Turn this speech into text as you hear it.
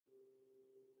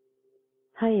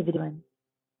Hi everyone.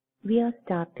 We are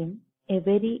starting a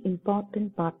very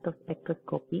important part of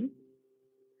spectroscopy,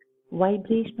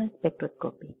 vibrational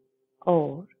spectroscopy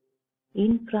or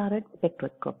infrared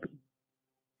spectroscopy.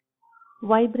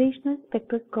 Vibrational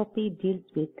spectroscopy deals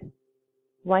with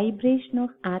vibration of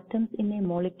atoms in a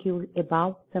molecule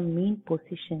above some mean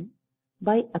position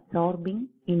by absorbing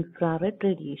infrared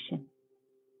radiation.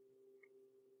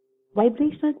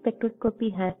 Vibrational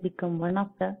spectroscopy has become one of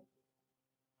the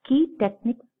key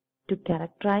techniques to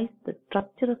characterize the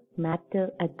structure of matter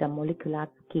at the molecular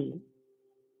scale.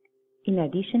 In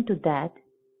addition to that,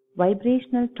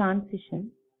 vibrational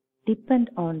transitions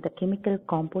depend on the chemical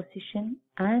composition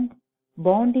and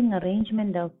bonding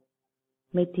arrangement of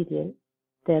material.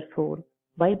 Therefore,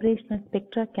 vibrational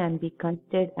spectra can be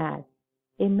considered as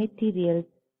a material's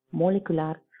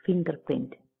molecular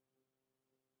fingerprint.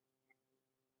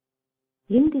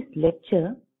 In this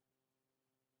lecture,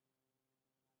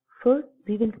 first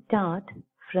we will start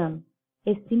from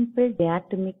a simple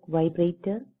diatomic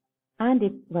vibrator and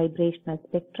its vibrational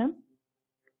spectrum.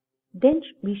 Then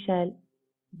we shall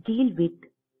deal with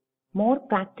more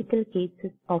practical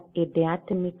cases of a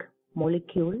diatomic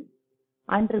molecule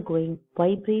undergoing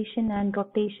vibration and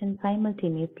rotation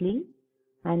simultaneously,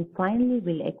 and finally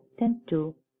will extend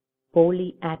to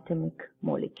polyatomic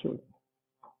molecules.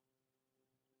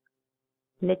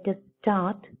 Let us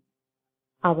start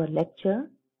our lecture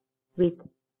with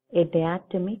a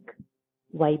diatomic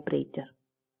vibrator.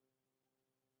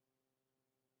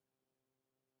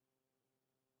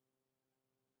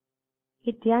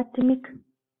 A diatomic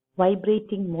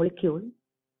vibrating molecule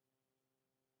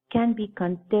can be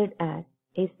considered as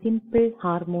a simple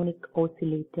harmonic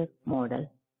oscillator model.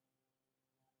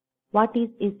 What is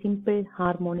a simple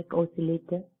harmonic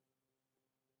oscillator?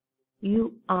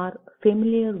 You are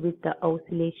familiar with the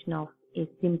oscillation of a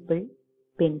simple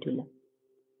pendulum.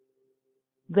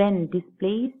 When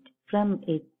displaced from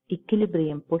its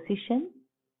equilibrium position,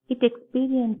 it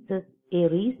experiences a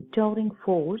restoring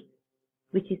force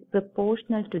which is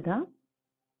proportional to the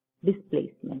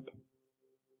displacement.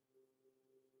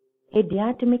 A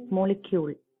diatomic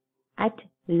molecule at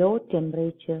low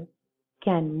temperature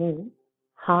can move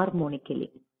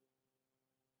harmonically.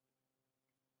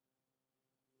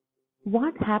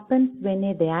 What happens when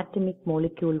a diatomic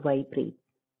molecule vibrates?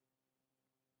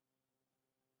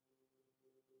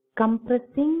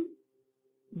 Compressing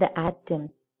the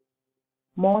atoms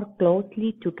more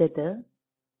closely together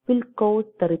will cause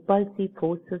the repulsive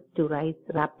forces to rise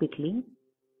rapidly,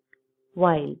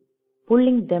 while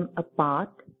pulling them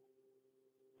apart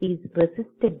is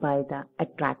resisted by the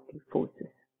attractive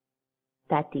forces.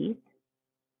 That is,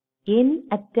 any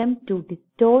attempt to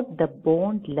distort the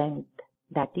bond length,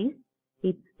 that is,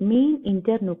 its mean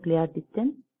internuclear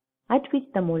distance at which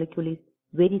the molecule is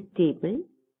very stable,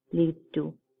 leads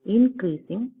to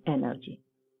increasing energy.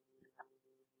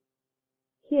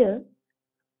 Here,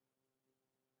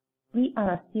 we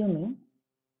are assuming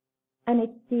an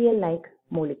HCl-like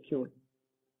molecule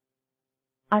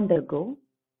undergo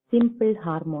simple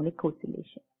harmonic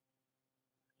oscillation.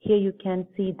 Here you can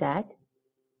see that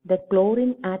the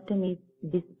chlorine atom is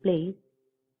displaced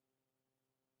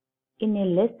in a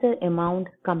lesser amount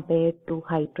compared to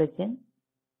hydrogen,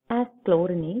 as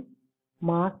chlorine is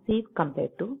massive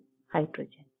compared to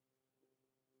hydrogen.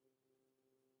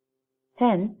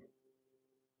 Hence,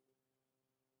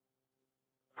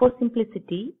 for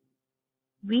simplicity,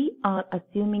 we are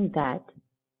assuming that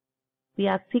we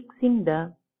are fixing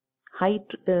the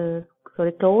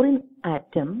chlorine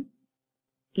atom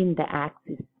in the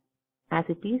axis. As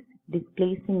it is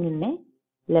displacing in a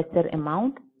lesser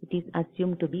amount, it is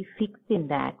assumed to be fixed in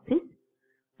the axis,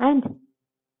 and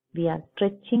we are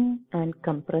stretching and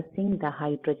compressing the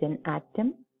hydrogen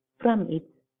atom from its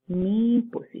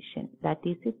mean position, that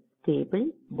is its stable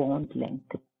bond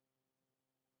length.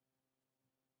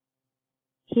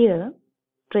 Here,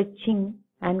 stretching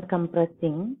and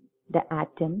compressing the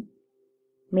atom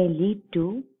may lead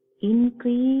to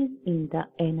increase in the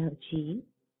energy,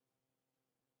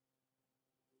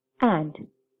 and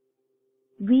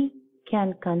we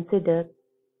can consider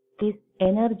this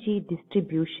energy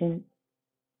distribution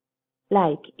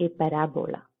like a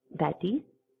parabola. That is,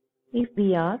 if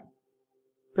we are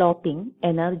plotting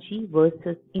energy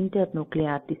versus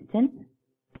internuclear distance,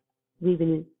 we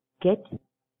will get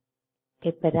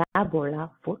a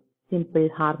parabola for simple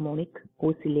harmonic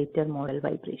oscillator model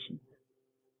vibrations.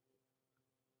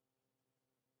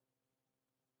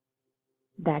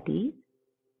 That is,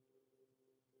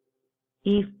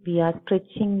 if we are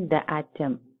stretching the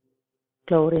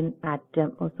hydrogen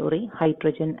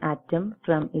atom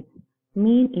from its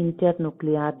mean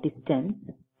internuclear distance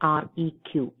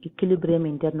REQ, equilibrium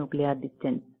internuclear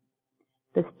distance.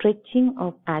 The stretching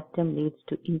of atom leads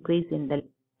to increase in the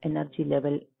energy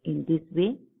level in this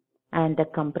way, and the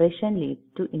compression leads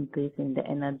to increase in the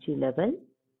energy level,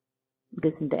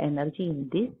 because in the energy in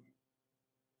this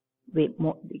way.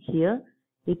 Here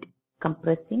it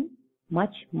compressing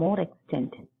much more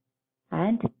extent,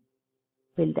 and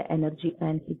will the energy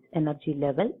and its energy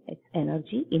level, its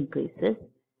energy increases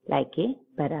like a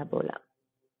parabola.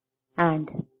 And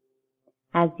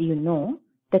as you know,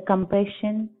 the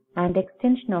compression and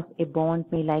extension of a bond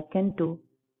may liken to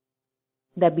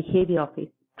the behavior of a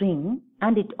spring,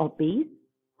 and it obeys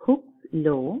Hooke's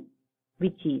law,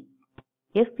 which is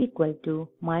F equal to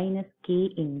minus K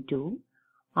into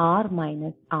R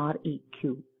minus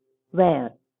REQ,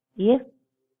 where F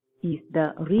is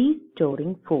the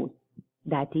restoring force,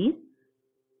 that is,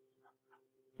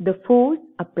 the force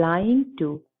applying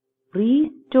to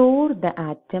restore the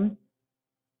atom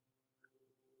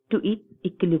to its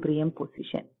equilibrium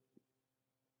position.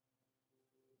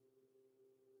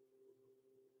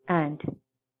 And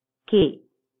K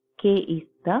is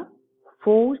the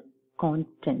force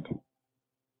constant,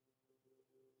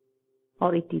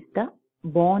 or it is the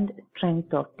bond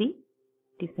strength of it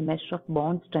is a measure of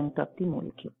bond strength of the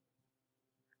molecule.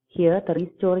 Here the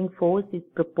restoring force is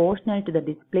proportional to the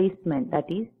displacement,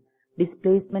 that is,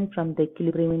 displacement from the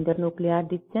equilibrium internuclear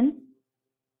distance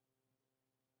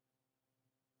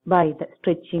by the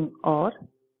stretching or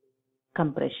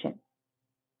compression,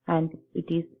 and it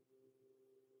is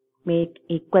made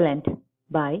equivalent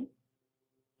by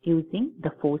using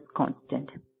the force constant.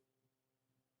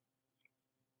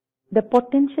 The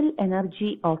potential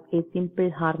energy of a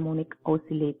simple harmonic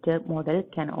oscillator model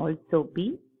can also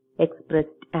be expressed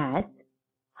as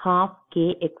half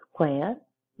kx square,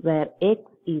 where x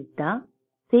is the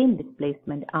same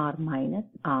displacement r minus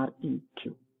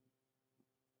REQ.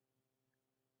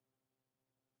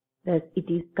 Thus,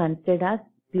 it is considered as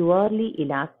purely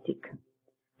elastic,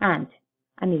 and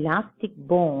an elastic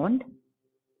bond,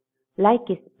 like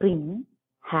a spring,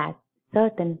 has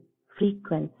certain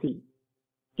frequency,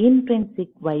 intrinsic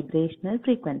vibrational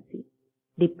frequency,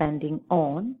 depending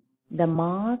on the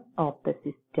mass of the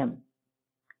system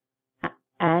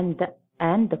and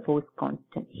the force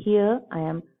constant. Here I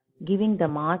am giving the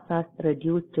mass as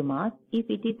reduced mass. If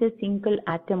it is a single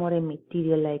atom or a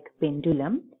material like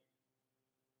pendulum,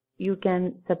 you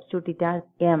can substitute it as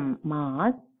m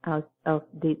mass of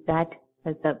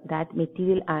that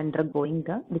material undergoing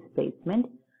the displacement.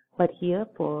 But here,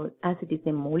 as it is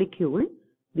a molecule,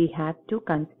 we have to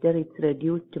consider its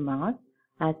reduced mass,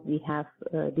 as we have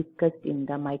discussed in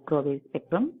the microwave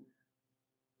spectrum.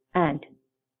 And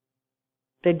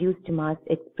reduced mass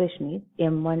expression is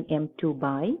m1 m2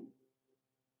 by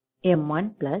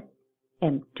m1 plus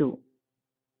m2.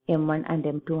 m1 and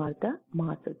m2 are the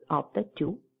masses of the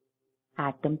two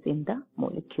atoms in the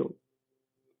molecule.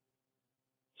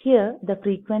 Here the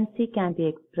frequency can be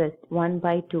expressed 1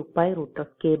 by 2 pi root of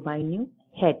k by nu,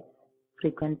 hertz,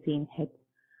 frequency in hertz.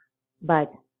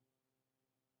 But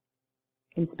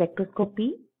in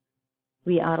spectroscopy,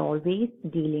 we are always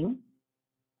dealing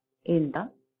in the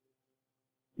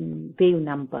wave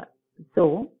number.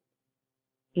 So,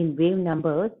 in wave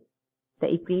numbers,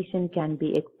 the equation can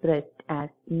be expressed as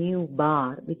mu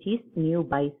bar, which is mu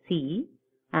by c,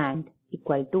 and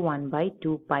equal to 1 by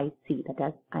 2 pi c. That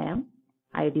is,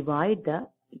 I divide the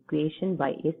equation by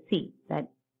a c, that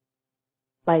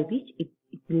by which it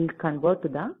will convert to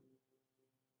the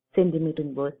centimeter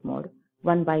inverse mode.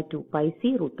 1 by 2 pi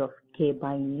c root of k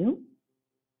by nu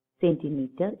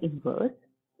centimeter inverse.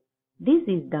 This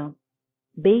is the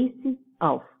basis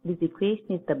of, this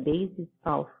equation is the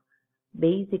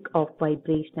basic of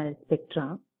vibrational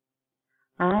spectra,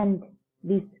 and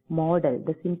this model,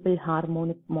 the simple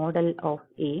harmonic model of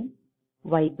a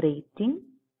vibrating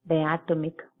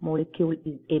diatomic molecule,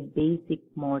 is a basic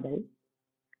model.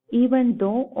 Even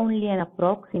though only an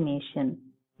approximation,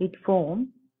 it forms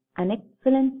an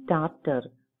excellent starter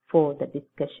for the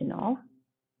discussion of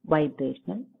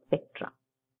vibrational spectra.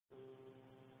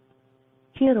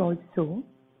 Here also,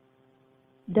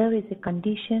 there is a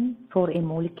condition for a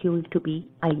molecule to be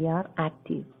IR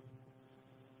active.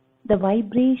 The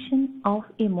vibration of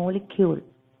a molecule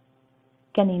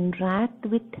can interact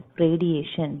with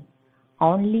radiation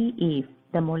only if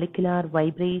the molecular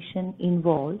vibration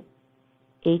involves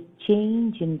a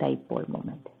change in dipole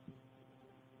moment.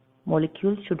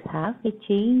 Molecule should have a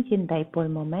change in dipole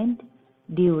moment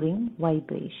during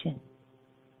vibration.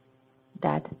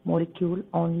 That molecule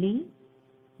only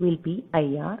will be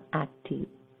IR active.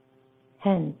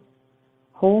 Hence,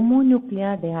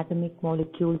 homonuclear diatomic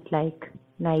molecules like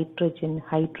nitrogen,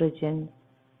 hydrogen,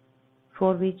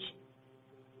 for which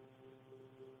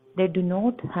they do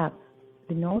not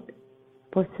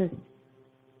possess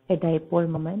a dipole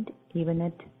moment even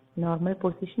at normal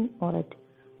position or at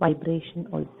vibration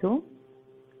also,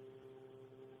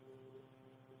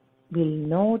 will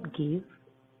not give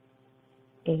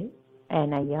an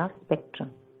IR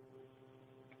spectrum.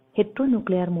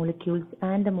 Heteronuclear molecules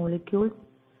and the molecules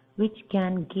which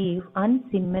can give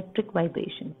unsymmetric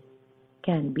vibrations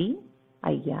can be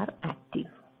IR active.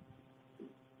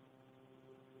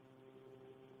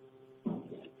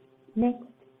 Next,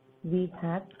 we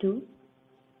have to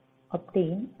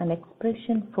obtain an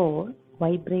expression for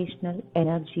vibrational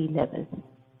energy levels.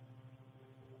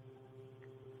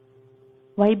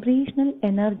 Vibrational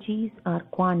energies are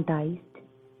quantized,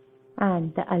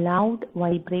 and the allowed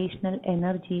vibrational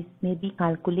energies may be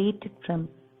calculated from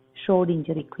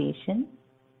Schrödinger equation.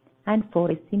 And for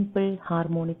a simple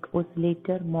harmonic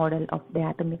oscillator model of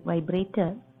diatomic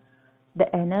vibrator,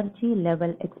 the energy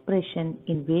level expression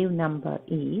in wave number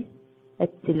is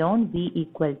epsilon V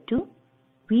equal to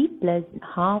V plus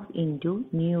half into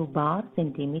nu bar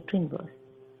centimeter inverse.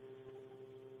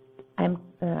 I am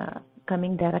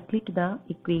coming directly to the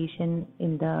equation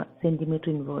in the centimeter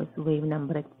inverse wave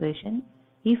number expression.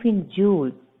 If in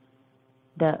joules,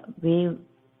 the wave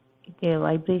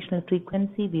vibrational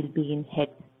frequency will be in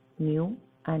hertz nu,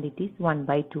 and it is 1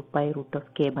 by 2 pi root of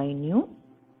k by nu.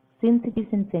 Since it is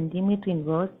in centimeter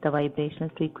inverse, the vibrational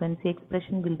frequency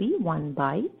expression will be 1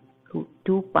 by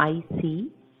 2 pi c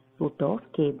root of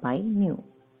k by nu.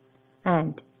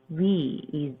 And V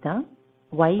is the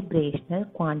vibrational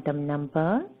quantum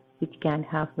number which can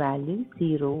have values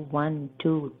 0, 1,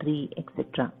 2, 3,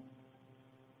 etc.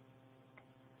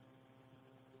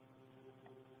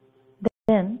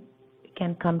 Then we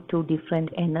can come to different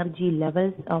energy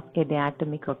levels of a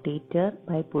diatomic rotator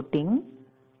by putting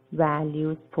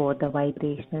values for the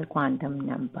vibrational quantum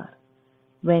number.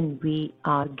 When we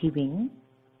are giving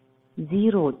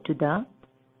 0 to the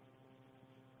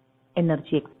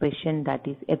energy expression, that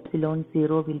is epsilon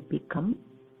 0 will become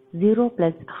 0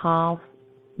 plus half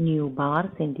nu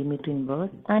bar centimeter inverse,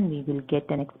 and we will get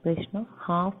an expression of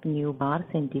half nu bar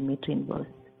centimeter inverse.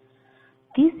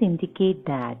 These indicate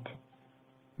that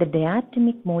the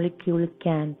diatomic molecule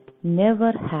can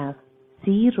never have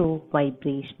zero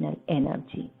vibrational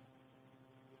energy,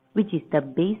 which is the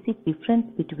basic difference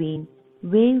between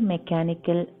wave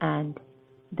mechanical and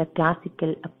the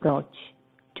classical approach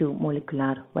to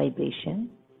molecular vibration.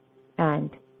 And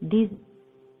this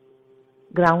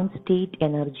ground state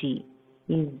energy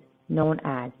is known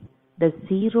as the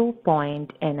 0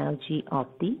 point energy of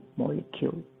the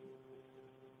molecule.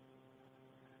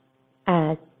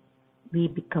 As we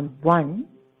become 1,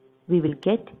 we will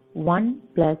get 1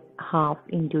 plus half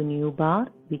into nu bar,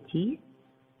 which is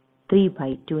 3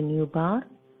 by 2 nu bar.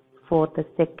 For the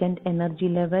second energy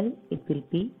level, it will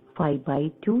be 5 by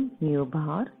 2 nu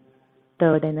bar.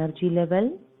 Third energy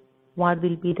level, what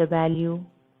will be the value?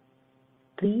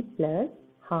 3 plus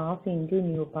half into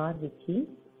nu bar, which is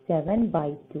 7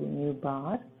 by 2 nu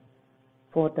bar.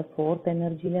 For the fourth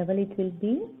energy level, it will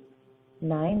be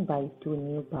 9 by 2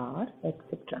 nu bar,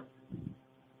 etc.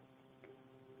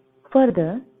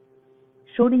 Further,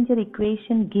 Schrödinger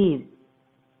equation gives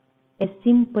a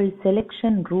simple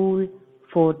selection rule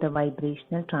for the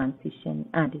vibrational transition,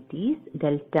 and it is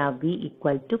delta V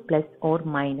equal to plus or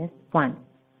minus 1.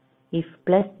 If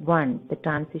plus 1, the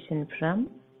transition from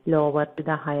lower to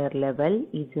the higher level,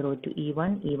 E0 to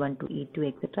E1, E1 to E2,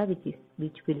 etc.,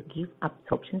 which will give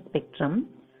absorption spectrum,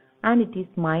 and it is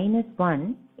minus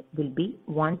 1 will be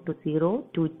 1 to 0,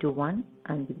 2 to 1,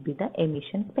 and will be the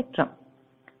emission spectrum.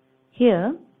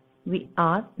 Here we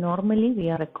are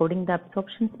recording the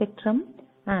absorption spectrum,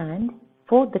 and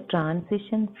for the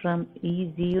transition from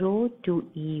E0 to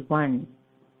E1,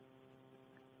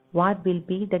 what will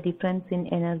be the difference in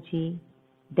energy?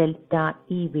 Delta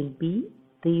E will be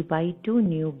 3 by 2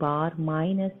 nu bar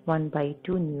minus 1 by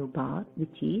 2 nu bar,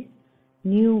 which is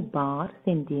nu bar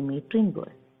centimeter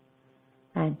inverse.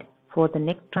 And for the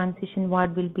next transition,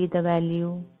 what will be the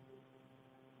value?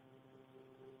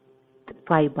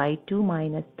 5 by 2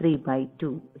 minus 3 by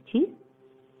 2, which is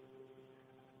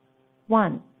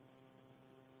 1.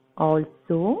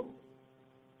 Also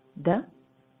the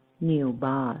nu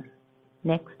bar.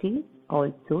 Next is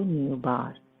also nu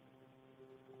bar.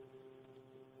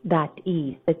 That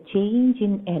is, the change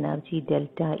in energy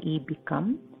delta E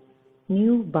becomes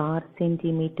nu bar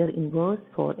centimeter inverse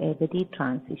for every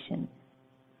transition.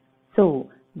 So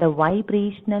the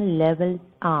vibrational levels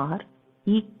are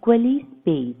equally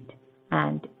spaced,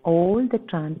 and all the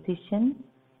transitions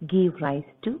give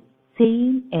rise to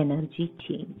same energy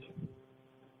change.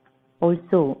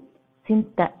 Also, since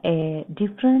the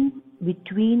difference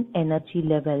between energy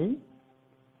level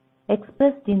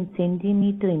expressed in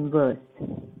centimeter inverse,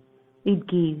 it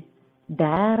gives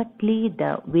directly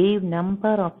the wave number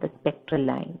of the spectral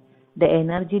line. The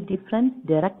energy difference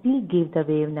directly gives the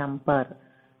wave number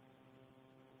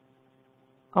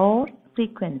or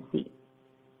frequency.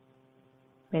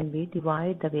 When we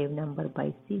divide the wave number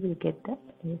by C, we'll get the,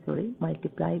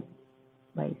 multiply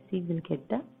by C, we'll get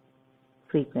the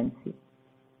frequency.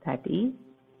 That is,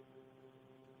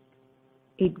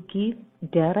 it gives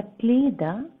directly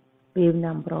the wave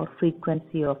number or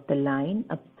frequency of the line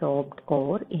absorbed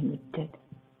or emitted.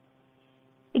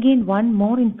 Again, one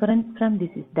more inference from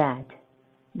this is that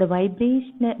the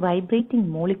vibrating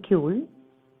molecule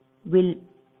will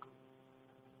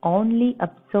only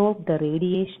absorb the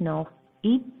radiation of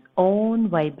its own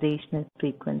vibrational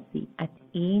frequency at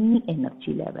any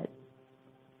energy level,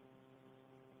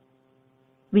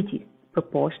 which is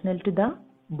proportional to the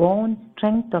bond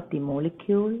strength of the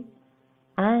molecule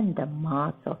and the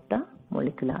mass of the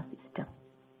molecular system.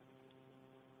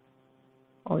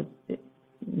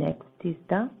 Next is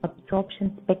the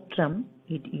absorption spectrum.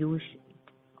 It usually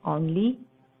only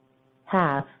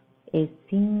have a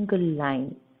single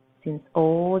line, since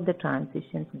all the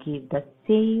transitions give the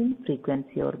same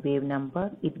frequency or wave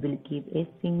number. It will give a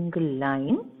single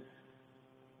line,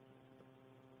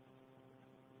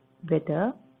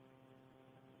 whether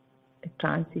the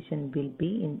transition will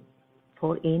be in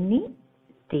for any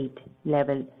state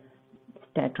level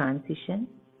transition,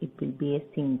 it will be a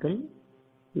single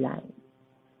line.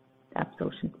 The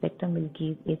absorption spectrum will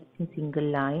give a single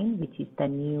line, which is the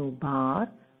nu bar,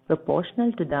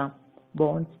 proportional to the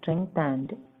bond strength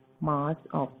and mass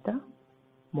of the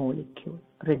molecule,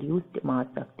 reduced mass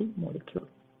of the molecule.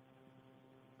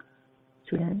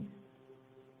 Students,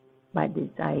 by this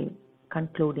I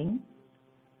concluding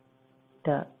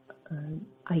the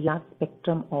IR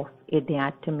spectrum of a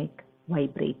diatomic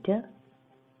vibrator.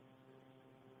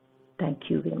 Thank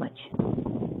you very much.